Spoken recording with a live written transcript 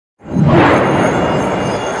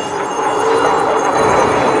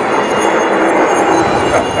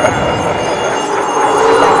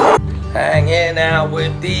out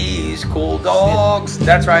with these cool dogs.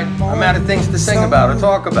 That's right, I'm out of things to sing about or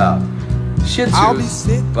talk about. Shih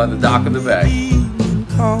Tzus by the dock of the bay.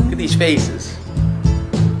 Look at these faces.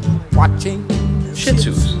 Shih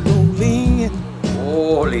Tzus.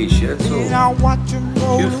 Holy Shih Tzu.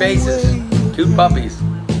 Cute faces, cute puppies.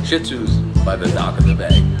 Shih Tzus by the dock of the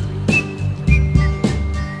bay.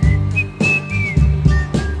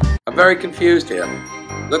 I'm very confused here.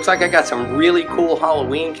 Looks like I got some really cool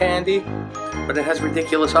Halloween candy, but it has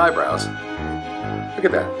ridiculous eyebrows. Look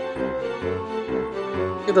at that.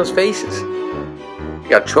 Look at those faces. We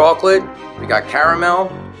got chocolate, we got caramel.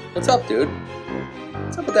 What's up, dude?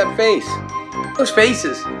 What's up with that face? Those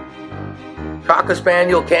faces. Cocker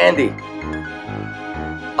Spaniel candy.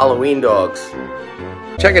 Halloween dogs.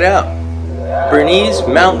 Check it out. Bernese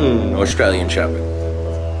Mountain Australian Shepherd.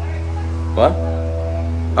 What?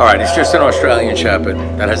 Alright, it's just an Australian Shepherd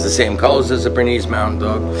that has the same colors as a Bernese Mountain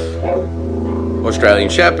Dog. Australian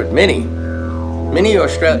Shepherd, mini. Mini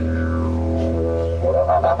Australian.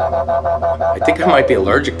 I think I might be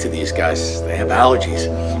allergic to these guys. They have allergies.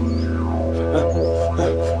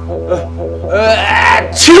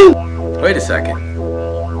 Wait a second.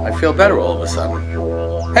 I feel better all of a sudden.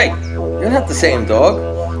 Hey, you're not the same dog.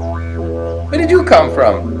 Where did you come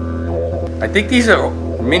from? I think these are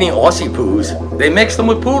mini Aussie poos. They mix them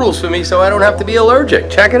with poodles for me so I don't have to be allergic.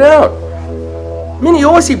 Check it out. Mini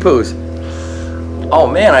Aussie poos. Oh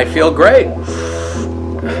man, I feel great.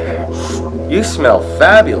 You smell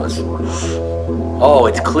fabulous. Oh,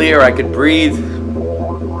 it's clear. I could breathe.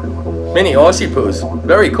 Mini Aussie poos.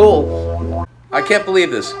 Very cool. I can't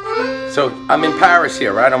believe this. So I'm in Paris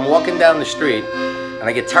here, right? I'm walking down the street and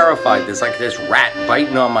I get terrified. There's like this rat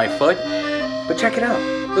biting on my foot. But check it out.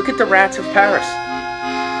 Look at the rats of Paris.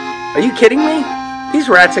 Are you kidding me? These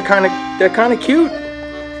rats are they're kind of cute.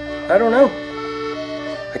 I don't know.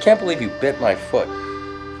 I can't believe you bit my foot.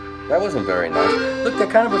 That wasn't very nice. Look, they're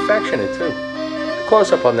kind of affectionate too.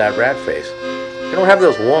 Close up on that rat face. They don't have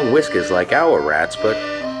those long whiskers like our rats, but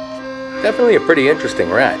definitely a pretty interesting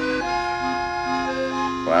rat.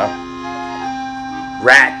 Wow.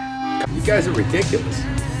 Rat. You guys are ridiculous.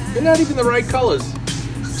 They're not even the right colors.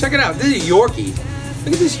 Check it out. This is a Yorkie.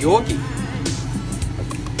 Look at this Yorkie.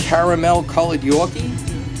 Caramel colored Yorkie?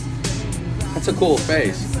 That's a cool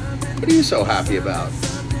face. What are you so happy about?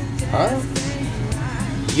 Huh?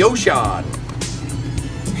 Yoshan.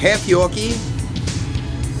 Half Yorkie,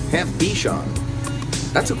 half Bichon.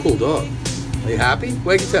 That's a cool dog. Are you happy?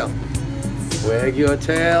 Wag your tail. Wag your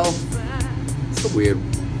tail. It's so weird.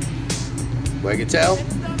 Wag your tail.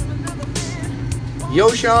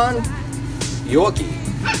 Yoshan, Yorkie.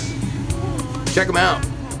 Check them out.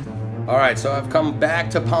 Alright, so I've come back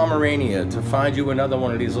to Pomerania to find you another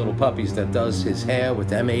one of these little puppies that does his hair with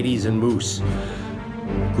M80s and mousse.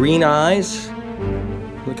 Green eyes.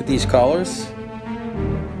 Look at these colors.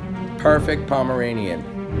 Perfect Pomeranian.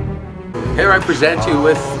 Here I present you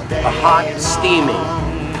with a hot, steaming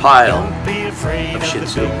pile of Shih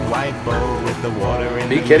Tzu.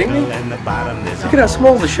 Are you kidding me? Look at how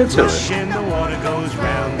small the Shih Tzu is.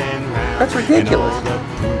 That's ridiculous.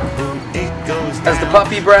 Has the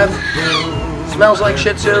puppy breath, smells like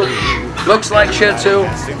Shih Tzu, looks like Shih Tzu,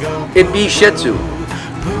 it be Shih Tzu.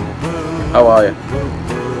 How are you?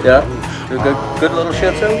 Yeah? You're a good little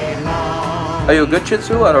Shih Tzu? Are you a good Shih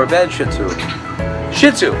Tzu or a bad Shih Tzu?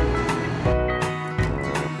 Shih Tzu!